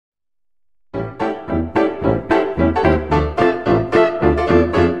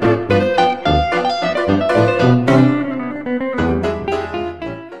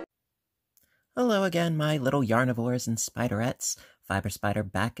again, my little yarnivores and spiderettes. Fiber Spider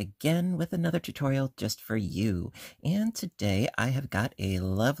back again with another tutorial just for you. And today I have got a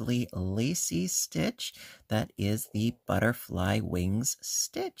lovely lacy stitch that is the butterfly wings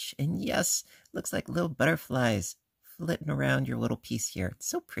stitch. And yes, looks like little butterflies flitting around your little piece here. It's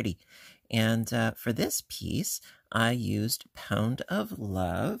so pretty. And for this piece, I used Pound of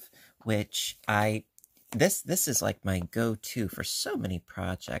Love, which this is like my go-to for so many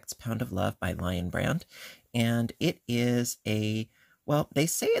projects, Pound of Love by Lion Brand. And it is well, they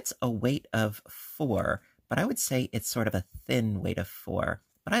say it's a weight of 4, but I would say it's sort of a thin weight of 4.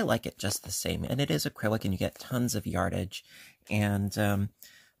 But I like it just the same. And it is acrylic and you get tons of yardage. And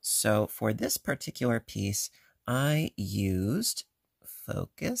so for this particular piece, I used,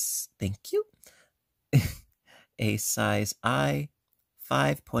 focus, thank you, a size I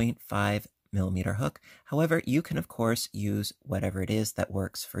 5.5 millimeter hook. However, you can of course use whatever it is that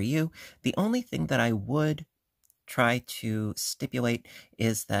works for you. The only thing that I would try to stipulate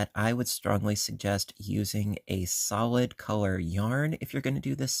is that I would strongly suggest using a solid color yarn if you're going to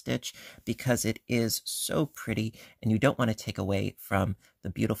do this stitch, because it is so pretty and you don't want to take away from the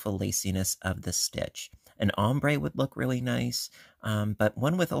beautiful laciness of the stitch. An ombre would look really nice, but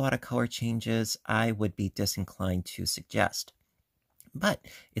one with a lot of color changes I would be disinclined to suggest. But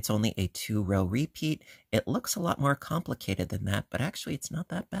it's only a 2-row repeat. It looks a lot more complicated than that, but actually it's not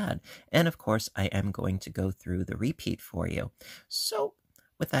that bad. And of course, I am going to go through the repeat for you. So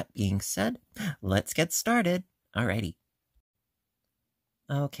with that being said, let's get started. Alrighty.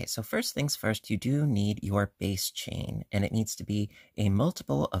 Okay, so first things first, you do need your base chain, and it needs to be a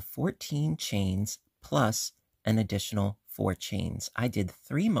multiple of 14 chains plus an additional 4 chains. I did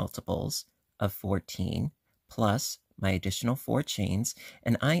 3 multiples of 14 plus my additional 4 chains,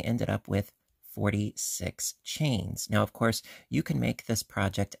 and I ended up with 46 chains. Now, of course, you can make this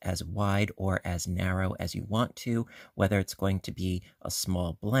project as wide or as narrow as you want to, whether it's going to be a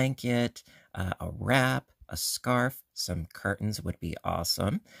small blanket, a wrap, a scarf, some curtains would be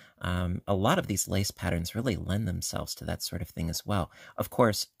awesome. A lot of these lace patterns really lend themselves to that sort of thing as well. Of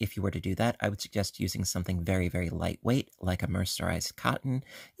course, if you were to do that, I would suggest using something very, very lightweight, like a mercerized cotton,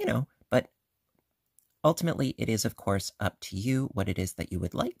 but ultimately, it is, of course, up to you what it is that you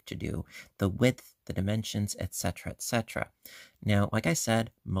would like to do, the width, the dimensions, etc., etc. Now, like I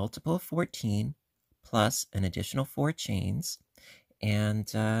said, multiple of 14 plus an additional 4 chains.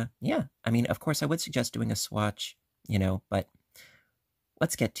 And yeah, I mean, of course, I would suggest doing a swatch, but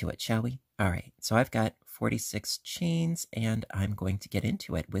let's get to it, shall we? All right, so I've got 46 chains, and I'm going to get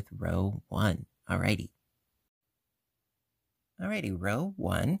into it with row 1. Alrighty. Alrighty, row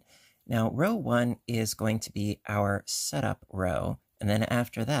 1. Now, row 1 is going to be our setup row, and then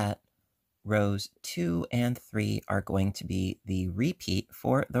after that, rows 2 and 3 are going to be the repeat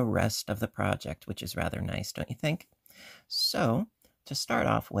for the rest of the project, which is rather nice, don't you think? So, to start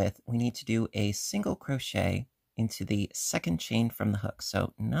off with, we need to do a single crochet into the second chain from the hook.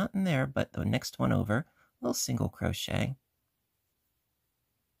 So, not in there, but the next one over, a little single crochet.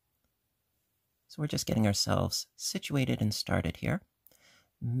 So we're just getting ourselves situated and started here.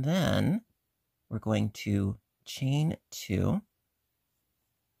 Then we're going to chain 2,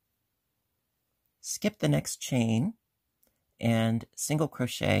 skip the next chain, and single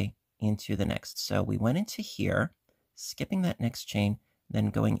crochet into the next. So we went into here, skipping that next chain, then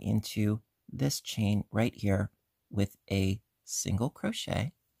going into this chain right here with a single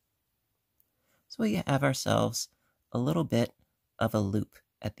crochet. So we have ourselves a little bit of a loop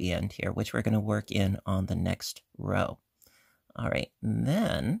at the end here, which we're going to work in on the next row. All right, and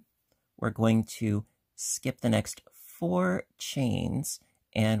then we're going to skip the next 4 chains,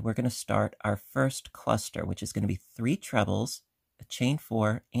 and we're going to start our first cluster, which is going to be 3 trebles, a chain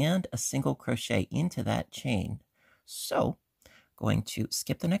 4, and a single crochet into that chain. So, going to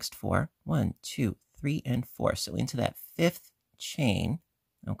skip the next 4, 1, 2, 3, and 4. So into that 5th chain,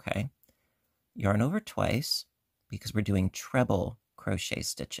 okay, yarn over twice, because we're doing treble crochet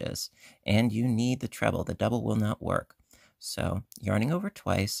stitches, and you need the treble. The double will not work. So yarning over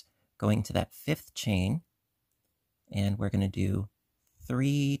twice, going to that 5th chain, and we're going to do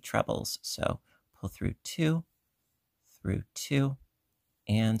 3 trebles. So pull through 2,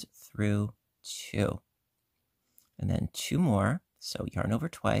 and through 2. And then 2 more. So yarn over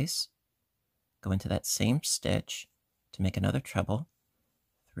twice, go into that same stitch to make another treble,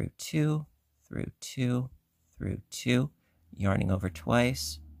 through 2, through 2, yarning over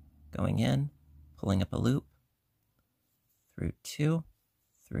twice, going in, pulling up a loop, through 2,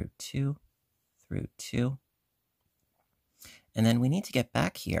 through 2, and then we need to get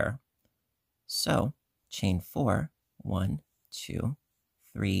back here. So chain 4, 1, 2,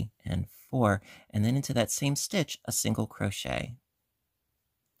 3, and 4, and then into that same stitch, a single crochet.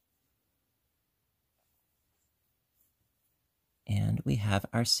 And we have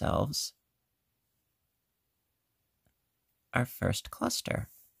ourselves our first cluster.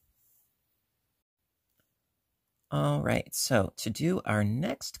 All right, so to do our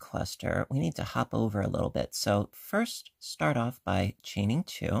next cluster, we need to hop over a little bit. So first, start off by chaining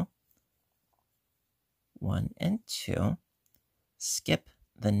 2, 1 and 2, skip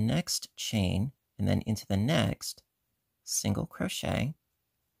the next chain, and then into the next, single crochet.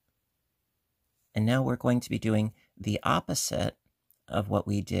 And now we're going to be doing the opposite of what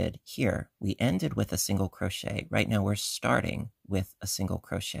we did here. We ended with a single crochet. Right now we're starting with a single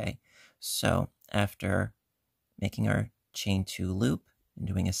crochet. So after making our chain 2 loop and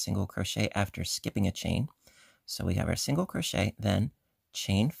doing a single crochet after skipping a chain, so we have our single crochet, then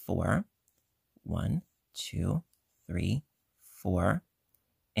chain 4, 1, 2, 3, 4,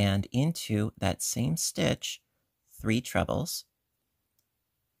 and into that same stitch, 3 trebles.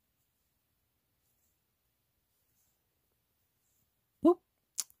 Whoop,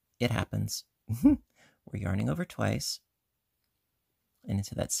 it happens. We're yarning over twice, and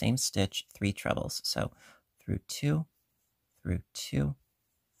into that same stitch, 3 trebles. So through 2, through 2,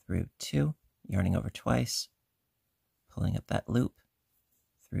 through 2, yarning over twice, pulling up that loop,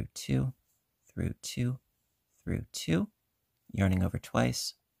 through 2, through 2, through 2, yarning over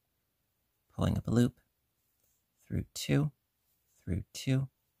twice, pulling up a loop, through 2, through 2,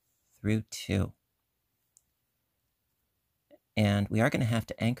 through 2. And we are going to have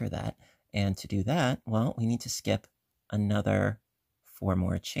to anchor that. And to do that, well, we need to skip another 4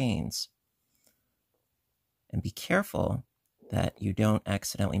 more chains. And be careful that you don't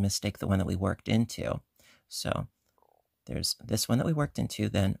accidentally mistake the one that we worked into. So there's this one that we worked into,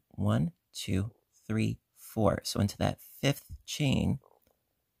 then 1, 2, 3, 4. So into that 5th chain,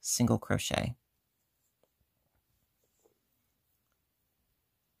 single crochet.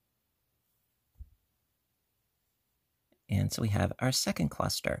 And so we have our second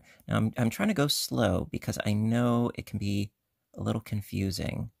cluster. Now I'm trying to go slow because I know it can be a little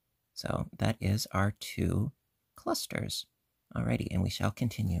confusing. So that is our 2 clusters. Alrighty, and we shall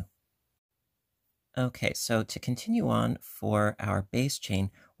continue. Okay, so to continue on for our base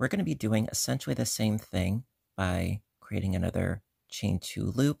chain, we're going to be doing essentially the same thing by creating another chain 2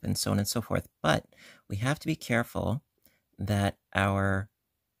 loop and so on and so forth. But we have to be careful that our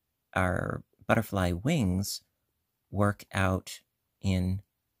butterfly wings work out in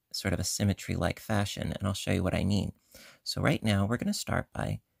sort of a symmetry-like fashion, and I'll show you what I mean. So right now, we're going to start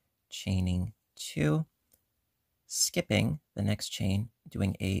by chaining 2, skipping the next chain,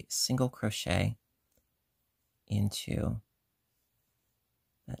 doing a single crochet into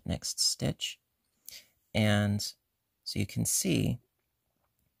that next stitch. And so you can see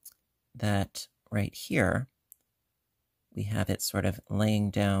that right here, we have it sort of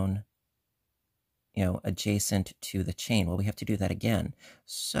laying down, adjacent to the chain. Well, we have to do that again.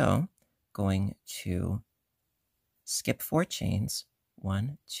 So going to skip 4 chains,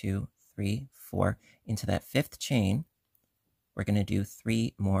 1, 2, 3, 4, into that 5th chain, we're going to do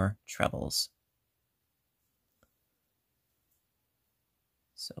 3 more trebles.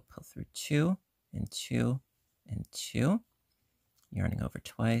 So pull through 2 and 2 and 2, yarning over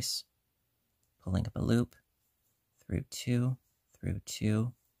twice, pulling up a loop, through 2, through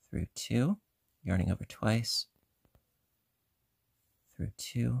 2, through 2, yarning over twice, through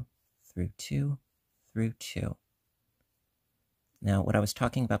 2, through 2, through 2. Now, what I was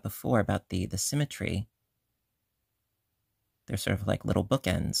talking about before about the symmetry, they're sort of like little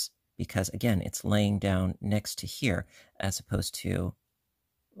bookends because, again, it's laying down next to here as opposed to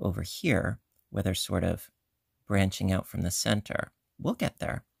over here where they're sort of branching out from the center. We'll get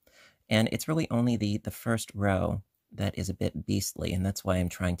there. And it's really only the first row that is a bit beastly, and that's why I'm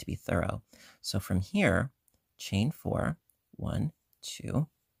trying to be thorough. So from here, chain 4, 1, 2,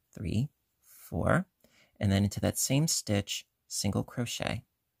 3, 4, and then into that same stitch, single crochet.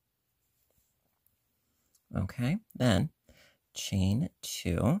 Okay, then chain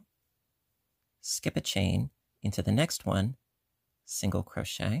 2, skip a chain into the next one, single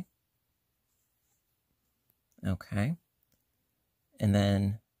crochet. Okay, and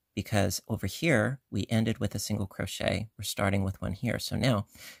then because over here we ended with a single crochet, we're starting with one here. So now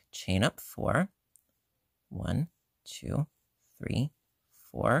chain up 4, 1, 2, 3,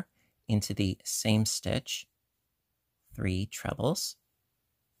 4, into the same stitch, 3 trebles,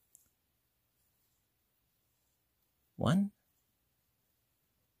 1,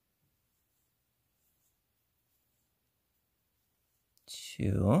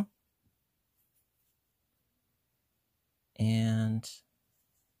 2, and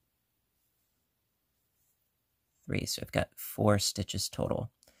 3. So I've got 4 stitches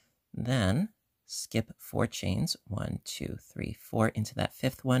total. Then skip 4 chains, 1, 2, 3, 4 into that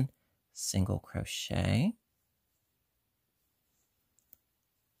 5th one, single crochet,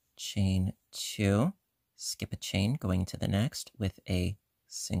 chain 2, skip a chain going to the next with a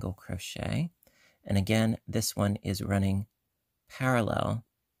single crochet. And again, this one is running parallel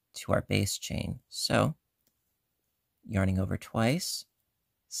to our base chain. So yarning over twice,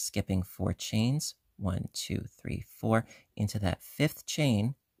 skipping 4 chains, 1, 2, 3, 4, into that 5th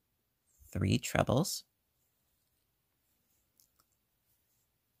chain, 3 trebles,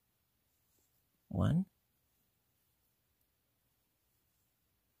 1,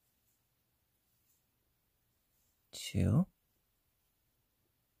 2,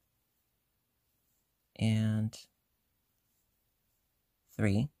 and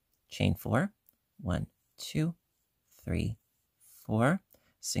 3, chain 4, 1, 2, 3, 4,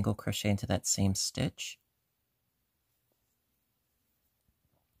 single crochet into that same stitch.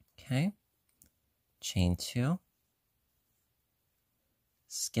 Okay, chain 2,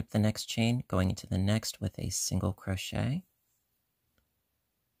 skip the next chain going into the next with a single crochet,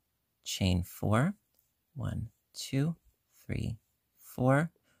 chain 4, 1, 2, 3,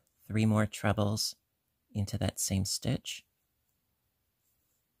 4, 3 more trebles into that same stitch,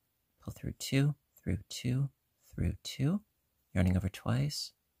 pull through 2, through 2, through 2, yarning over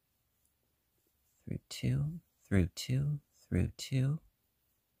twice, through 2, through 2, through 2,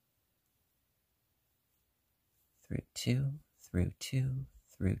 through 2, through 2,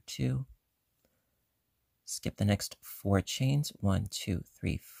 through 2, skip the next 4 chains, 1, 2,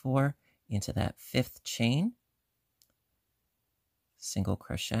 3, 4, into that 5th chain, single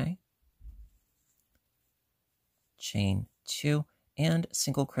crochet, chain 2, and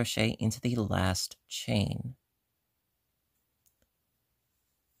single crochet into the last chain.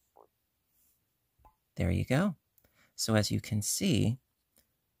 There you go. So as you can see,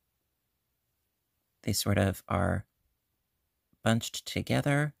 they sort of are bunched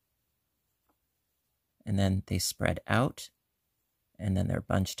together, and then they spread out, and then they're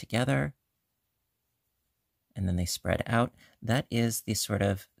bunched together, and then they spread out. That is the sort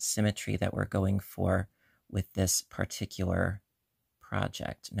of symmetry that we're going for with this particular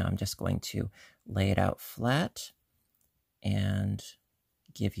project. Now I'm just going to lay it out flat and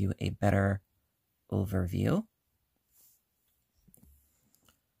give you a better overview.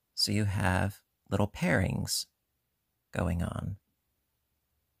 So you have little pairings going on.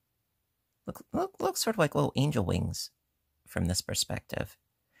 Look sort of like little angel wings from this perspective.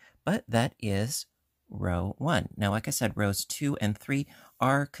 But that is row 1. Now, like I said, rows 2 and 3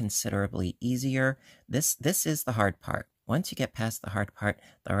 are considerably easier. This is the hard part. Once you get past the hard part,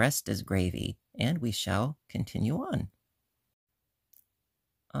 the rest is gravy, and we shall continue on.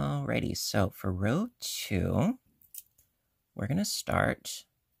 Alrighty, so for row 2, we're going to start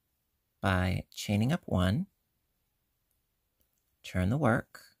by chaining up 1, turn the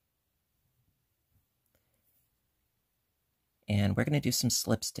work, and we're going to do some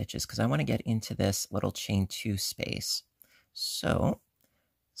slip stitches because I want to get into this little chain 2 space. So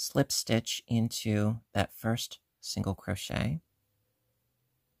slip stitch into that first single crochet,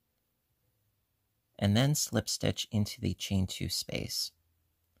 and then slip stitch into the chain 2 space,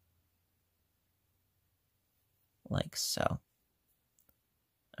 like so.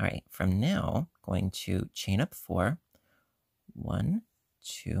 All right, from now, going to chain up 4, 1,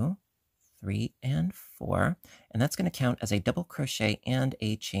 2, 3, and 4, and that's going to count as a double crochet and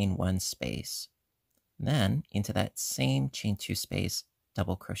a chain 1 space. Then into that same chain 2 space,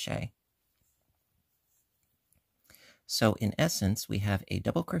 double crochet. So in essence, we have a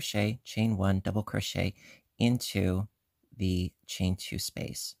double crochet, chain 1, double crochet into the chain 2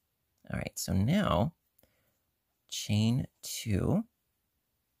 space. All right, so now chain 2,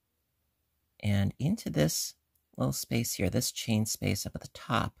 and into this little space here, this chain space up at the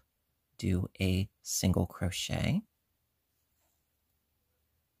top, do a single crochet.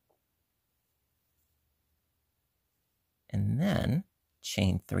 And then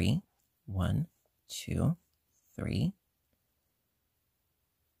chain 3, 1, 2, 3.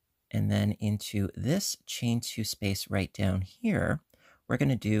 And then into this chain 2 space right down here, we're going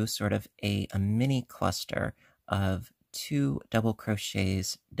to do sort of a mini cluster of 2 double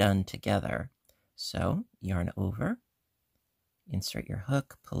crochets done together. So yarn over, insert your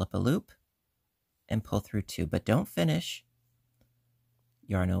hook, pull up a loop, and pull through 2, but don't finish.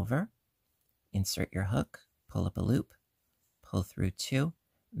 Yarn over, insert your hook, pull up a loop, pull through 2,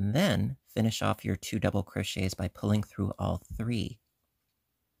 then finish off your 2 double crochets by pulling through all 3.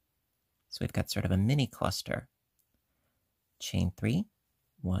 So we've got sort of a mini cluster. Chain 3,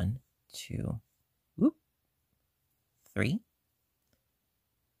 1, 2, whoop, 3,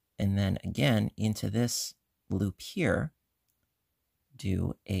 and then again into this loop here,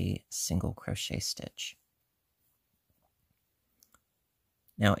 do a single crochet stitch.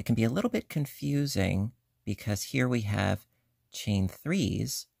 Now it can be a little bit confusing because here we have chain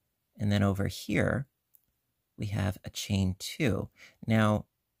 3s, and then over here we have a chain 2. Now,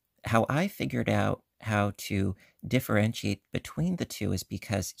 how I figured out how to differentiate between the two is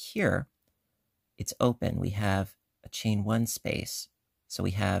because here it's open. We have a chain 1 space, so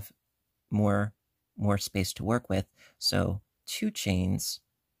we have more space to work with. So 2 chains,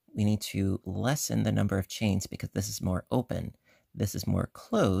 we need to lessen the number of chains because this is more open. This is more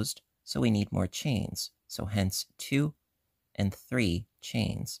closed, so we need more chains. So hence 2 and 3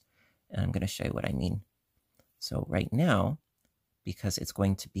 chains. And I'm going to show you what I mean. So right now, because it's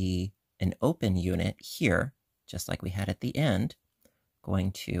going to be an open unit here, just like we had at the end,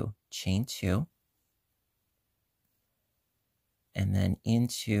 going to chain 2, and then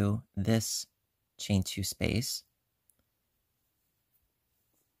into this chain 2 space,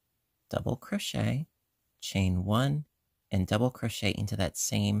 double crochet, chain 1, and double crochet into that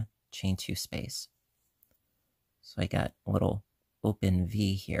same chain 2 space. So I got a little open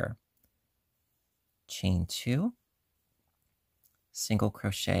V here. Chain 2, single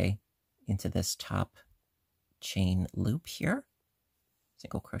crochet into this top chain loop here,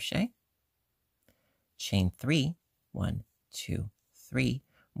 single crochet, chain 3, 1, 2, 3,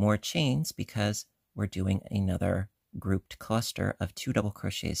 more chains because we're doing another grouped cluster of 2 double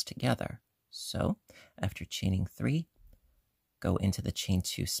crochets together. So after chaining 3, go into the chain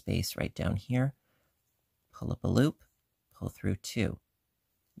 2 space right down here, pull up a loop, pull through 2,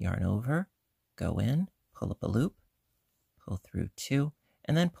 yarn over, go in, pull up a loop, pull through 2,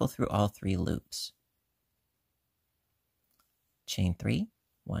 and then pull through all 3 loops. Chain 3,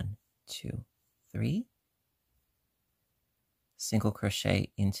 1, 2, 3, single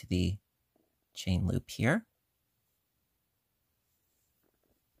crochet into the chain loop here,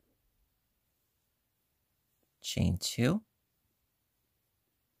 chain 2,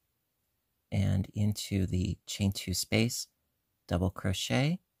 and into the chain 2 space, double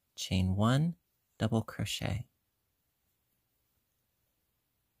crochet, chain 1, double crochet.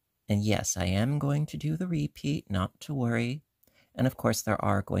 And yes, I am going to do the repeat, not to worry. And of course, there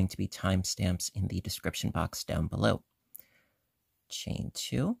are going to be timestamps in the description box down below. Chain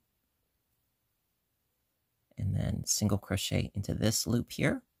 2, and then single crochet into this loop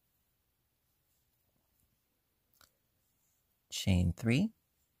here, chain 3,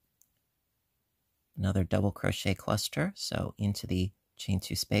 another double crochet cluster, so into the chain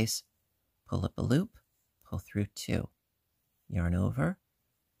 2 space, pull up a loop, pull through 2, yarn over,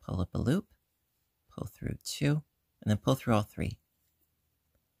 pull up a loop, pull through 2, and then pull through all 3.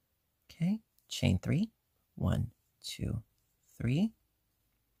 Okay, chain 3, 1, 2, 3,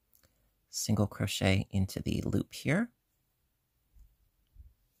 single crochet into the loop here,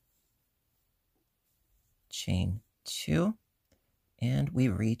 chain 2, and we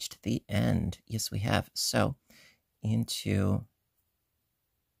reached the end. Yes, we have. So into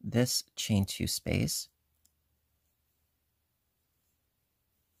this chain 2 space,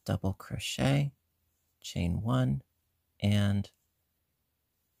 double crochet, chain 1, and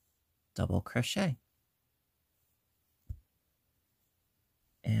double crochet.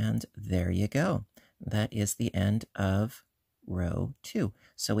 And there you go. That is the end of row 2.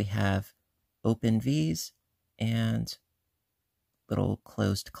 So we have open V's and little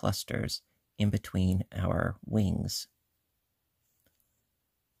closed clusters in between our wings.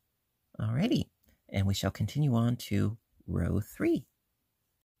 Alrighty, and we shall continue on to row 3.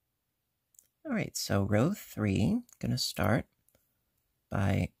 Alright, so row 3, going to start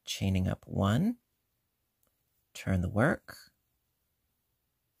by chaining up 1, turn the work,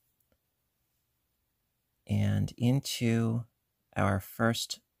 and into our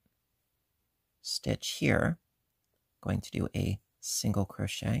first stitch here, going to do a single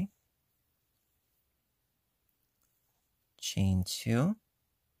crochet, chain 2,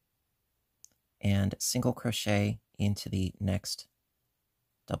 and single crochet into the next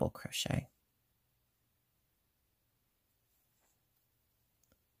double crochet.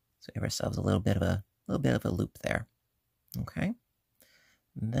 So give ourselves a little bit of a loop there. Okay.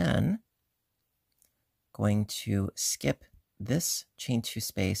 Then going to skip this chain 2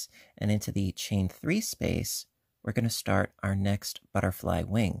 space and into the chain 3 space, we're going to start our next butterfly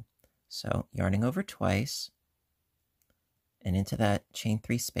wing. So yarning over twice and into that chain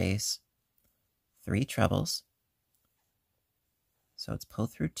 3 space, 3 trebles. So it's pull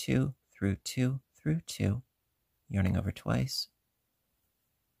through 2, through 2, through 2, yarning over twice,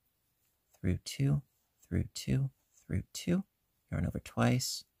 through 2, through 2, through 2, yarn over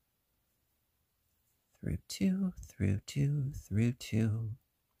twice, through 2, through 2, through 2,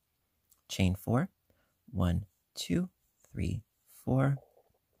 chain 4, 1, 2, 3, 4,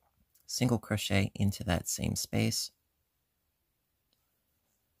 single crochet into that same space.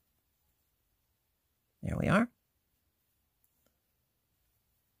 There we are.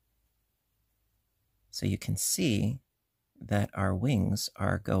 So you can see that our wings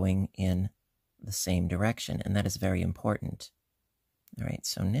are going in the same direction, and that is very important. All right,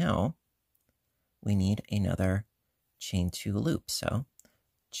 so now we need another chain 2 loop. So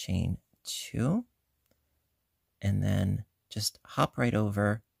chain 2, and then just hop right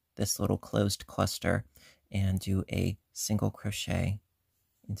over this little closed cluster and do a single crochet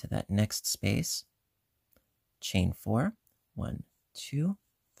into that next space. Chain 4, 1, 2,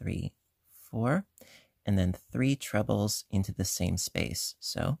 3, 4, and then 3 trebles into the same space.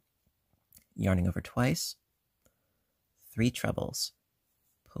 So yarning over twice, 3 trebles,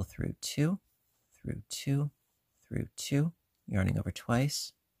 pull through 2, through 2, through 2, yarning over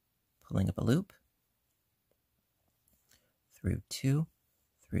twice, pulling up a loop, through 2,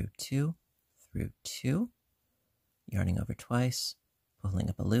 through 2, through 2, yarning over twice, pulling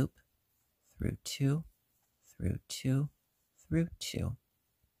up a loop, through 2, through 2, through 2.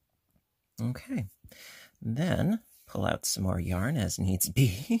 Okay, then pull out some more yarn as needs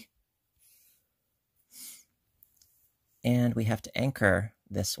be. And we have to anchor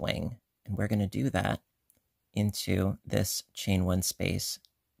this wing, and we're going to do that into this chain 1 space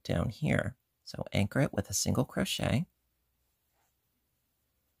down here. So anchor it with a single crochet.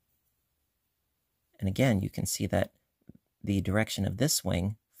 And again, you can see that the direction of this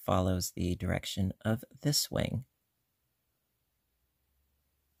wing follows the direction of this wing.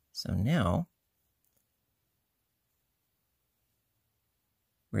 So now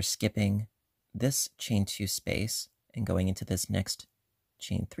we're skipping this chain 2 space and going into this next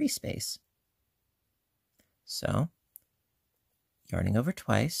chain 3 space. So yarning over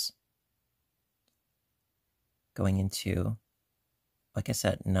twice, going into, like I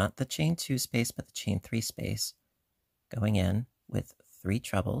said, not the chain 2 space, but the chain 3 space, going in with 3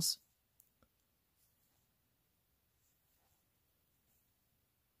 trebles,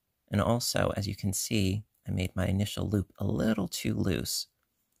 and also, as you can see, I made my initial loop a little too loose,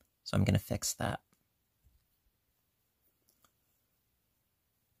 so I'm going to fix that.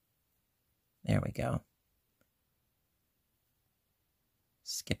 There we go.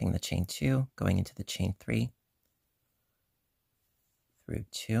 Skipping the chain 2, going into the chain 3, through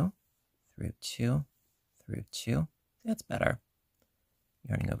 2, through 2, through 2. That's better.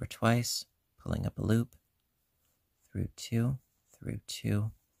 Yarning over twice, pulling up a loop, through 2, through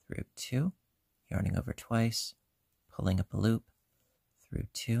 2, through 2, yarning over twice, pulling up a loop, through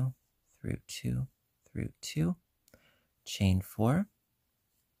 2, through 2, through 2, chain 4,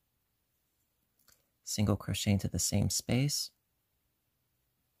 single crochet into the same space,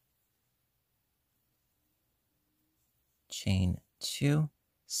 chain 2,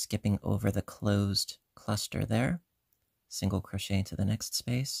 skipping over the closed cluster there, single crochet into the next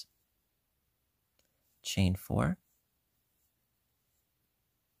space, chain 4,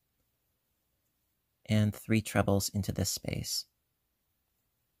 and 3 trebles into this space,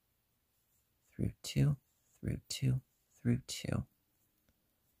 through 2, through 2, through 2,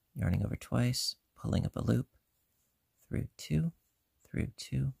 yarning over twice, pulling up a loop, through 2, through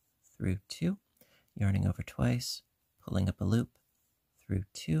 2, through 2, yarning over twice, pulling up a loop, through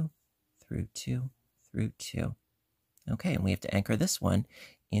 2, through 2, through 2. Okay, and we have to anchor this one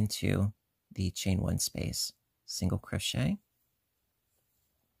into the chain 1 space. Single crochet.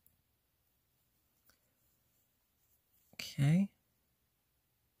 Okay.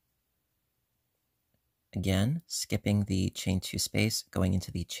 Again, skipping the chain 2 space, going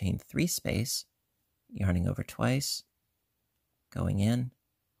into the chain 3 space, yarning over twice, going in,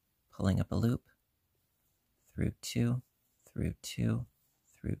 pulling up a loop, through 2, through 2,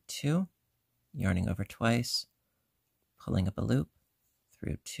 through 2, yarning over twice, pulling up a loop,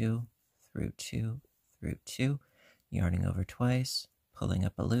 through 2, through 2, through 2, yarning over twice, pulling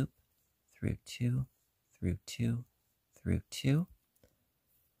up a loop, through 2, through 2, through 2,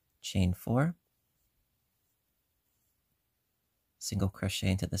 chain 4, single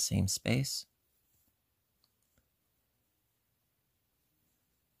crochet into the same space.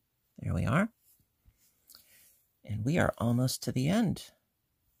 There we are. And we are almost to the end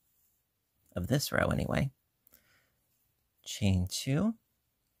of this row anyway. Chain 2,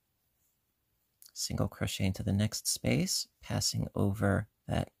 single crochet into the next space, passing over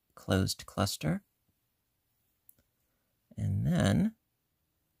that closed cluster. And then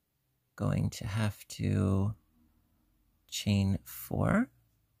going to have to chain 4,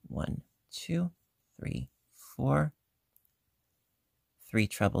 1, 2, 3, 4, 3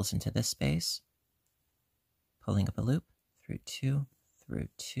 trebles into this space, pulling up a loop, through 2, through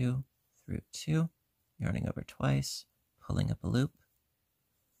 2, through 2, yarning over twice, pulling up a loop,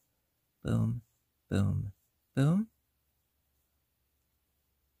 boom, boom, boom,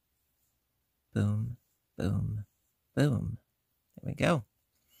 boom, boom, boom. There we go.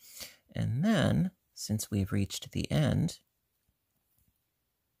 And then, since we've reached the end,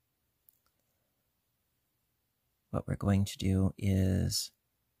 what we're going to do is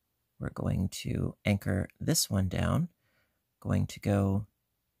we're going to anchor this one down, going to go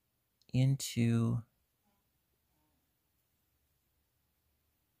into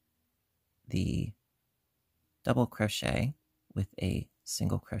the double crochet with a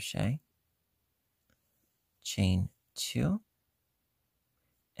single crochet, chain 2,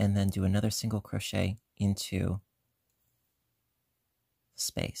 and then do another single crochet into the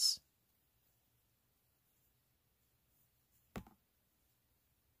space.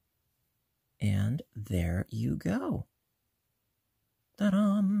 And there you go.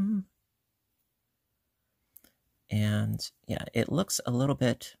 Ta-dam! And yeah, it looks a little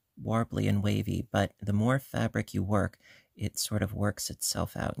bit warbly and wavy, but the more fabric you work, it sort of works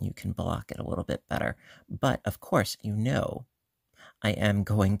itself out and you can block it a little bit better. But of course, you know, I am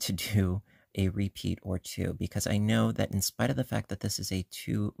going to do a repeat or two because I know that in spite of the fact that this is a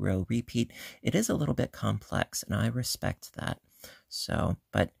 2-row repeat, it is a little bit complex and I respect that. So,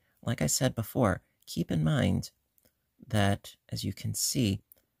 but like I said before, keep in mind that, as you can see,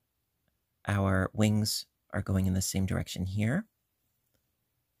 our wings are going in the same direction here,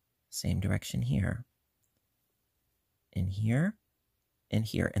 same direction here, and here, and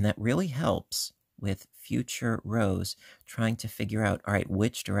here. And that really helps with future rows trying to figure out, all right,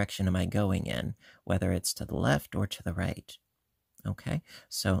 which direction am I going in, whether it's to the left or to the right. Okay,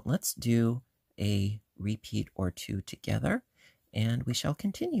 so let's do a repeat or two together, and we shall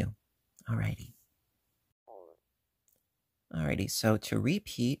continue. Alrighty. Alrighty, so to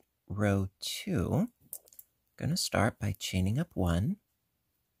repeat row 2, I'm going to start by chaining up 1,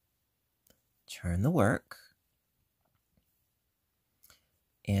 turn the work,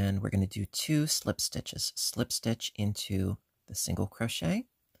 and we're going to do 2 slip stitches. Slip stitch into the single crochet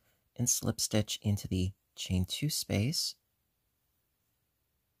and slip stitch into the chain 2 space.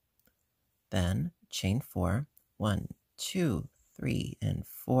 Then chain 4, 1, 2, 3, and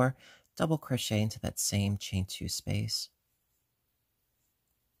 4, double crochet into that same chain 2 space.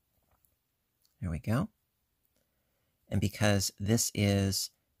 There we go. And because this is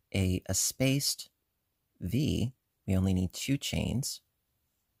a spaced V, we only need 2 chains.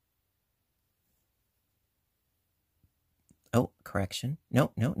 Oh, correction.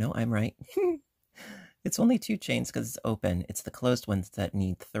 No, I'm right. It's only 2 chains because it's open. It's the closed ones that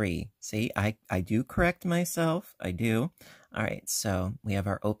need 3. See, I do correct myself. I do. All right, so we have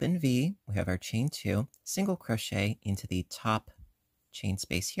our open V. We have our chain 2, single crochet into the top chain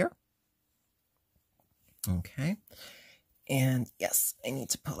space here. Okay. And yes, I need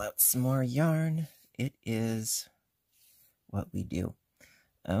to pull out some more yarn. It is what we do.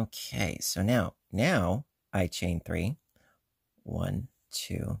 Okay, so now I chain 3. 1,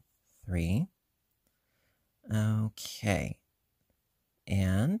 2, 3. Okay.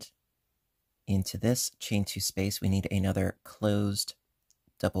 And into this chain 2 space, we need another closed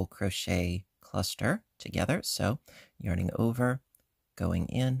double crochet cluster together. So yarning over, going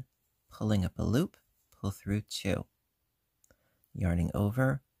in, pulling up a loop, pull through 2. Yarning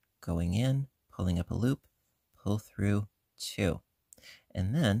over, going in, pulling up a loop, pull through 2.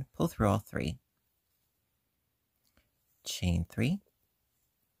 And then pull through all 3. Chain 3,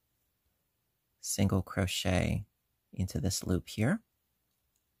 single crochet into this loop here,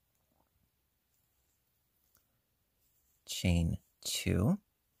 chain 2,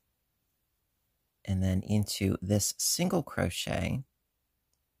 and then into this single crochet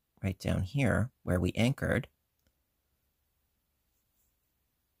right down here where we anchored,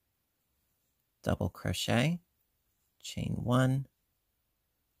 double crochet, chain 1,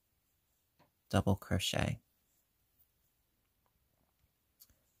 double crochet,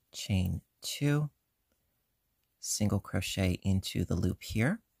 chain 2, single crochet into the loop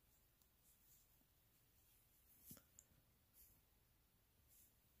here,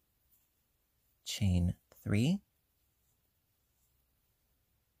 chain 3,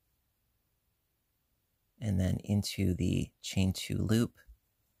 and then into the chain 2 loop,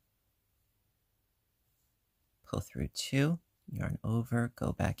 pull through 2, yarn over,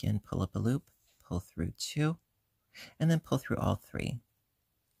 go back in, pull up a loop, pull through 2, and then pull through all 3.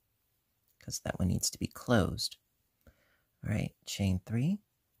 Because that one needs to be closed. All right, chain 3,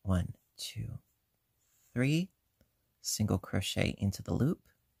 1, 2, 3, single crochet into the loop,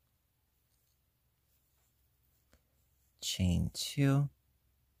 chain 2,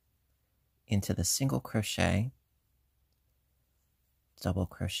 into the single crochet, double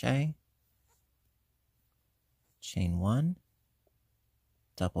crochet, chain 1,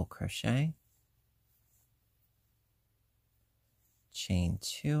 double crochet, chain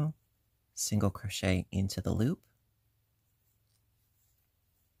 2, single crochet into the loop,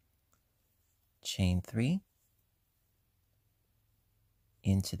 chain 3,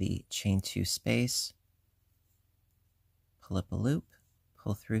 into the chain 2 space, pull up a loop,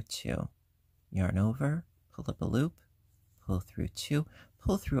 pull through 2, yarn over, pull up a loop, pull through 2,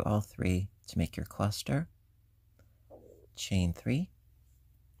 pull through all 3 to make your cluster, chain 3,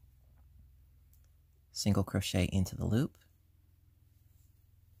 single crochet into the loop,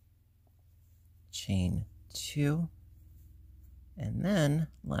 chain 2, and then,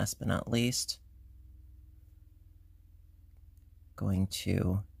 last but not least, going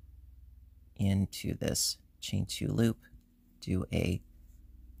to, into this chain 2 loop, do a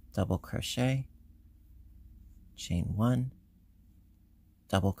double crochet, chain 1,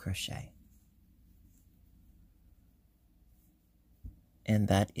 double crochet. And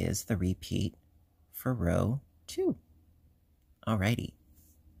that is the repeat for row 2. Alrighty.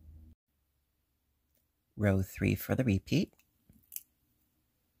 Row 3 for the repeat.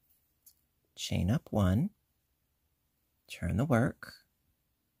 Chain up 1, turn the work,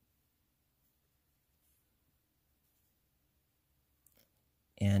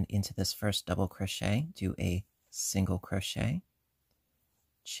 and into this first double crochet, do a single crochet,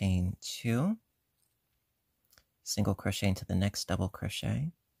 chain 2, single crochet into the next double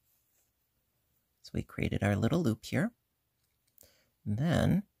crochet. So we created our little loop here. And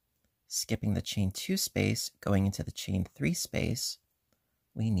then, skipping the chain 2 space, going into the chain 3 space,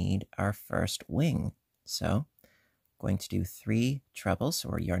 we need our first wing. So, going to do 3 trebles, so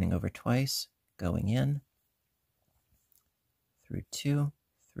we're yarning over twice, going in, through 2,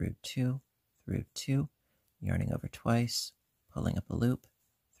 through 2, through 2, yarning over twice, pulling up a loop,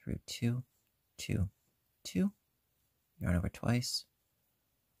 through 2, 2, 2, yarn over twice,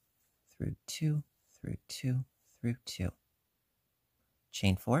 through 2, through 2, through 2.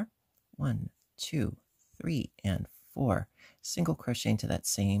 Chain 4, 1, 2, 3, and 4. Single crochet into that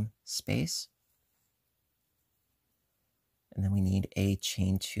same space. And then we need a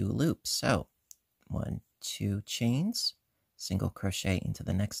chain 2 loop. So 1, 2 chains, single crochet into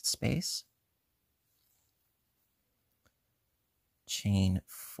the next space, chain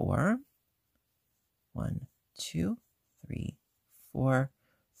 4, 1, 2, 3, 4,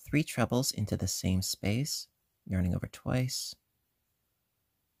 3 trebles into the same space, yarning over twice,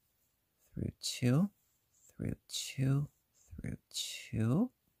 through 2, through 2, through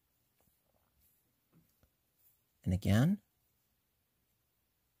 2, and again,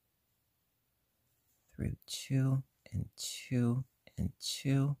 through 2, and 2, and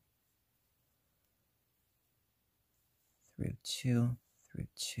 2, through 2, through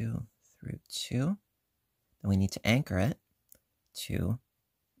 2, through 2. Then we need to anchor it to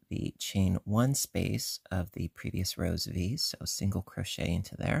the chain 1 space of the previous row's V, so single crochet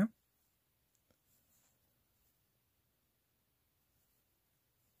into there.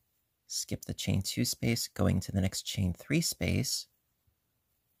 Skip the chain 2 space, going to the next chain 3 space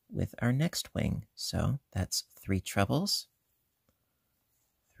with our next wing. So that's 3 trebles,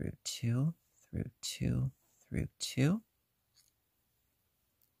 through 2, through 2, through 2,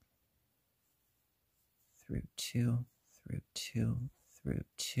 through 2, through 2, through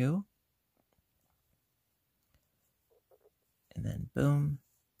 2, and then boom,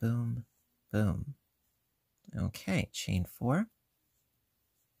 boom, boom. Okay, chain 4,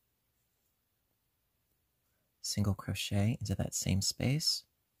 single crochet into that same space,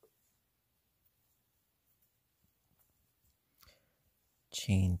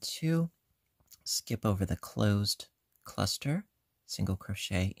 chain 2, skip over the closed cluster, single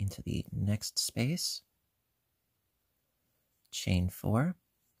crochet into the next space, chain 4,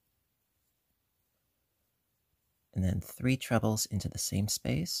 and then 3 trebles into the same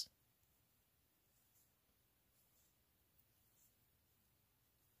space,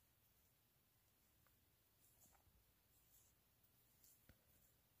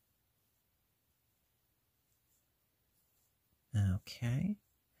 okay.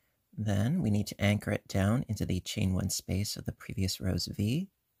 Then we need to anchor it down into the chain 1 space of the previous row's V.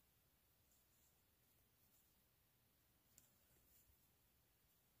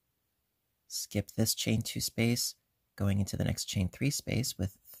 Skip this chain 2 space, going into the next chain 3 space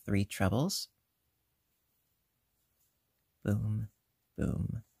with 3 trebles. boom,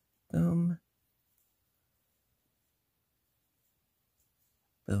 boom, boom,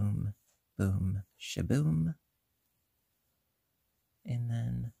 boom, boom, shaboom, and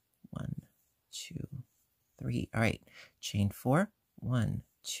then 1, 2, 3. All right, chain 4, 1,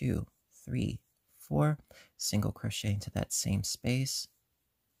 2, 3, 4, single crochet into that same space,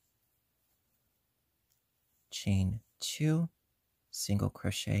 chain 2, single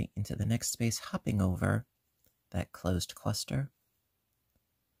crochet into the next space, hopping over that closed cluster,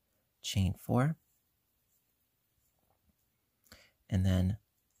 chain 4, and then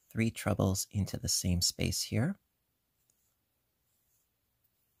 3 trebles into the same space here.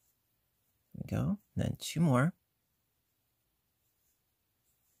 There we go. And then 2 more.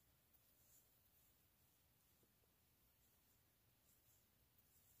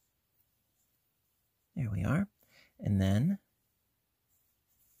 There we are. And then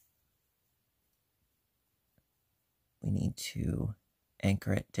we need to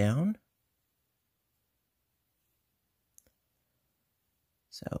anchor it down.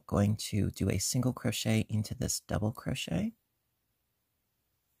 So going to do a single crochet into this double crochet,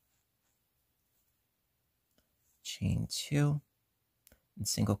 chain 2, and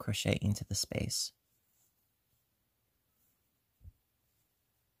single crochet into the space.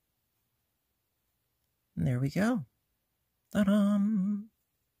 And there we go. Ta-dam!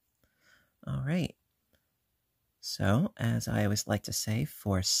 All right. So, as I always like to say,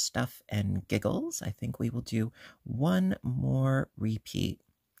 for stuff and giggles, I think we will do one more repeat,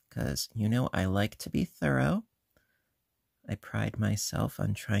 because you know I like to be thorough. I pride myself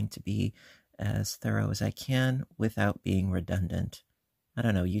on trying to be as thorough as I can without being redundant. I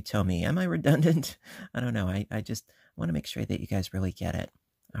don't know, you tell me, am I redundant? I don't know, I just want to make sure that you guys really get it.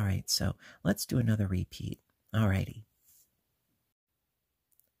 All right, so let's do another repeat. All righty.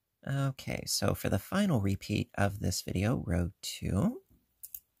 Okay, so for the final repeat of this video, row 2, I'm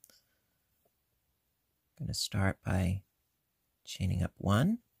going to start by chaining up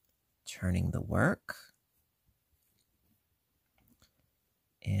 1, turning the work,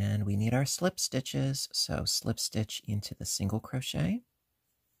 and we need our slip stitches, so slip stitch into the single crochet,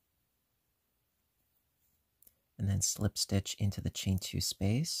 and then slip stitch into the chain 2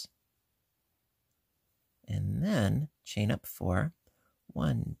 space, and then chain up 4,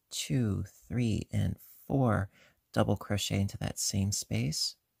 1, 2, 3, and 4, double crochet into that same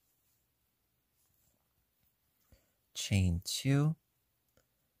space, chain 2,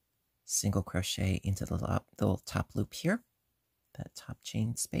 single crochet into the little top loop here, that top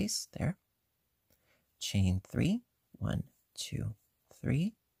chain space there, chain 3, 1, 2,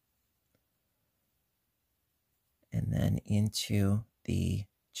 3, and then into the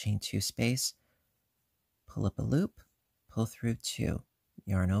chain 2 space, pull up a loop, pull through 2,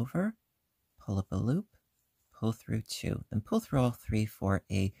 yarn over, pull up a loop, pull through 2, then pull through all 3 for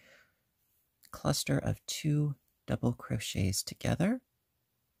a cluster of 2 double crochets together,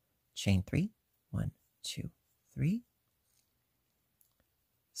 chain 3, 1, 2, 3,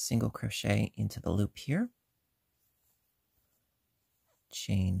 single crochet into the loop here,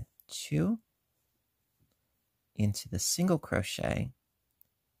 chain 2, into the single crochet,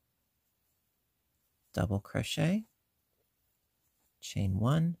 double crochet, chain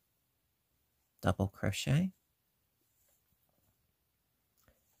 1, double crochet,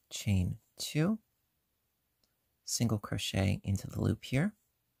 chain 2, single crochet into the loop here,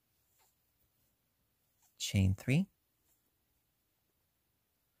 chain 3,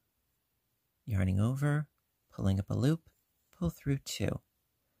 yarning over, pulling up a loop, pull through 2,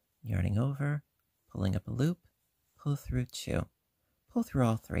 yarning over, pulling up a loop, pull through 2, pull through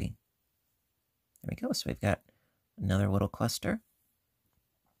all 3. There we go. So we've got another little cluster.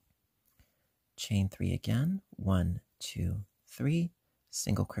 Chain 3 again, 1, 2, 3,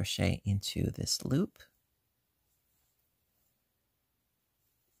 single crochet into this loop,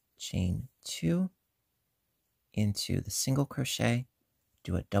 chain 2, into the single crochet,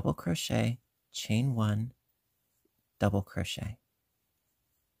 do a double crochet, chain 1, double crochet.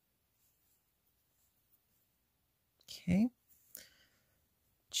 Okay,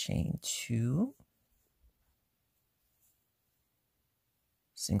 chain 2,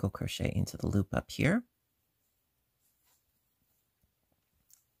 single crochet into the loop up here,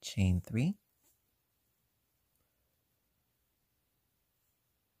 chain 3,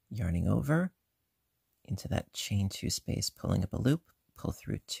 yarning over into that chain 2 space, pulling up a loop, pull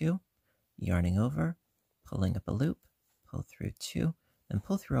through 2, yarning over, pulling up a loop, pull through 2, then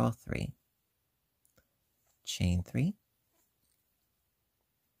pull through all 3, chain 3,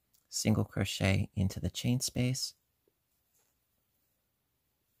 single crochet into the chain space,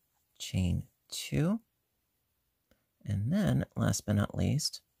 chain 2, And then, last but not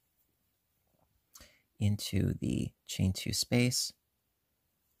least, into the chain 2 space,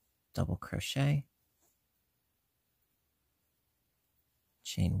 double crochet,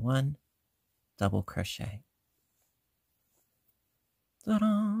 chain 1, double crochet. Ta-da!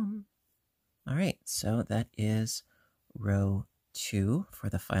 All right, so that is row 2 for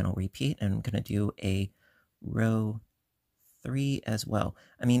the final repeat. And I'm going to do a row 3 as well.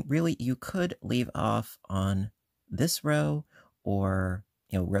 I mean, really, you could leave off on this row or,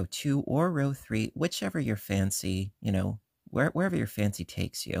 row 2 or row 3, whichever your fancy, wherever your fancy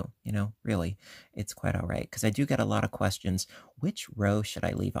takes you, really, it's quite all right. Because I do get a lot of questions, which row should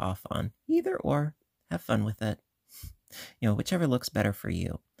I leave off on? Either or, have fun with it. Whichever looks better for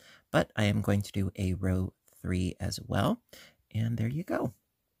you. But I am going to do a row 3 as well. And there you go.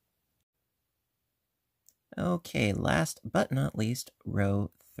 Okay, last but not least,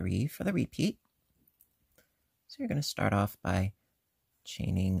 row 3 for the repeat. So you're going to start off by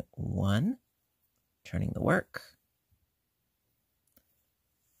chaining 1, turning the work,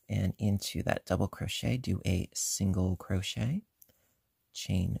 and into that double crochet, do a single crochet,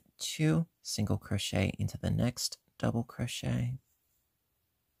 chain 2, single crochet into the next double crochet.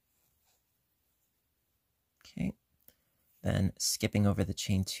 Okay, then skipping over the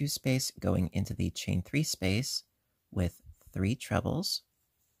chain 2 space, going into the chain 3 space with 3 trebles.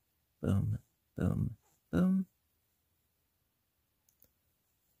 Boom, boom, boom.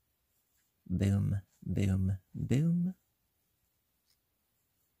 Boom, boom, boom.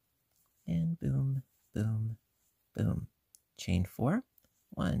 And boom, boom, boom. Chain 4.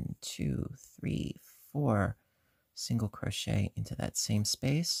 1, 2, 3, 4. Single crochet into that same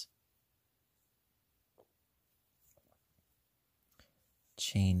space.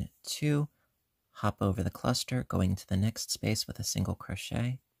 Chain 2. Hop over the cluster, going to the next space with a single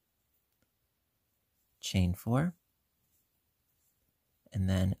crochet. Chain 4. And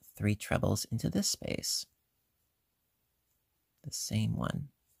then 3 trebles into this space. The same one.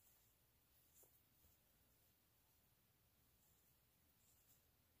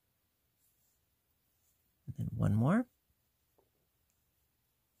 And then one more.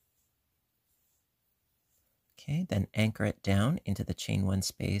 Okay, then anchor it down into the chain 1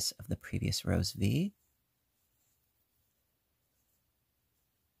 space of the previous row's V.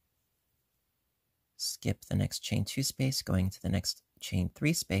 Skip the next chain 2 space, going to the next chain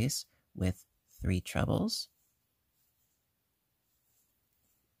 3 space with 3 trebles.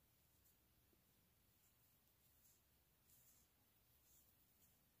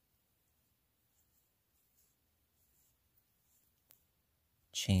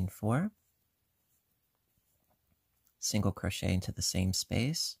 Chain 4. Single crochet into the same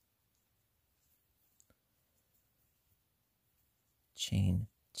space. Chain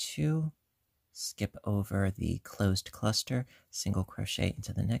 2. Skip over the closed cluster, single crochet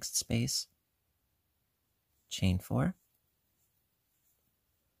into the next space, chain 4,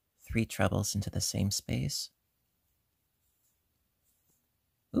 3 trebles into the same space.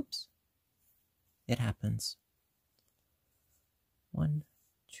 Oops, it happens. 1,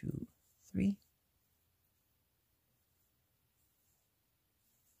 2, 3.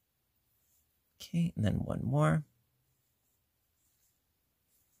 Okay, and then one more.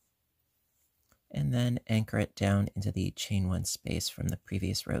 And then anchor it down into the chain 1 space from the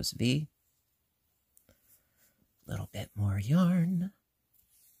previous row's V. A little bit more yarn.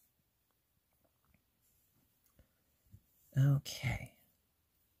 Okay.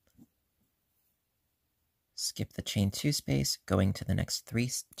 Skip the chain 2 space, going to the next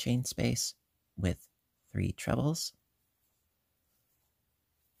 3 chain space with 3 trebles.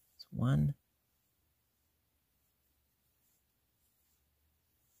 It's 1,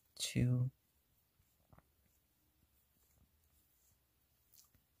 2,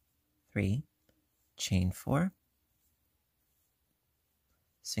 3, chain 4,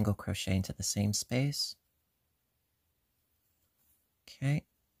 single crochet into the same space. Okay,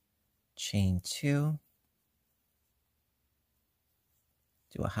 chain 2,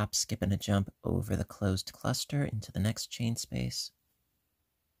 do a hop, skip, and a jump over the closed cluster into the next chain space.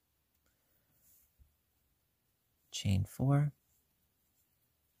 Chain 4,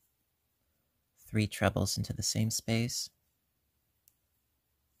 3 trebles into the same space.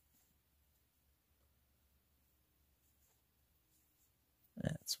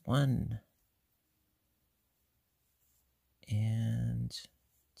 That's 1 and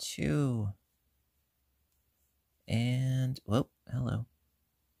 2 and, whoa, hello,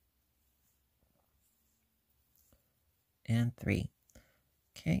 and 3.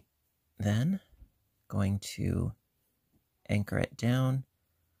 Okay, then going to anchor it down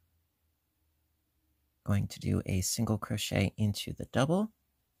going to do a single crochet into the double,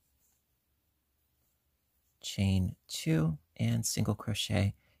 chain 2, and single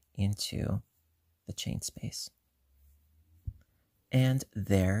crochet into the chain space. And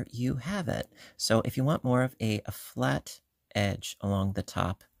there you have it. So if you want more of a flat edge along the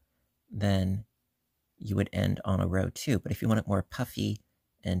top, then you would end on a row 2. But if you want it more puffy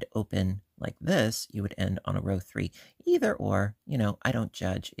and open like this, you would end on a row 3. Either or, you know, I don't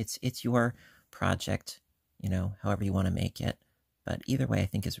judge. It's your project, you know, however you want to make it. But either way, I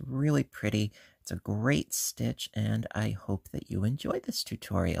think is really pretty. It's a great stitch, and I hope that you enjoyed this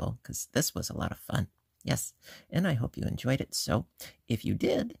tutorial, because this was a lot of fun. Yes, and I hope you enjoyed it. So if you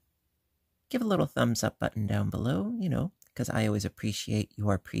did, give a little thumbs up button down below, you know, because I always appreciate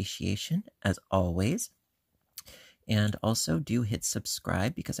your appreciation, as always. And also do hit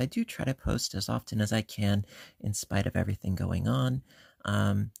subscribe, because I do try to post as often as I can in spite of everything going on,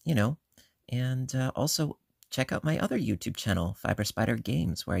 you know. And also check out my other YouTube channel, Fiber Spider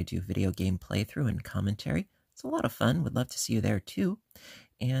Games, where I do video game playthrough and commentary. It's a lot of fun. Would love to see you there too.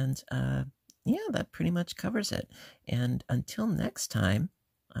 And yeah, that pretty much covers it. And until next time,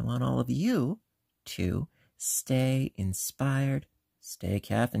 I want all of you to stay inspired, stay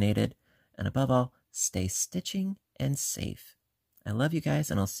caffeinated, and above all, stay stitching and safe. I love you guys,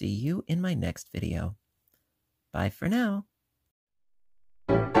 and I'll see you in my next video. Bye for now.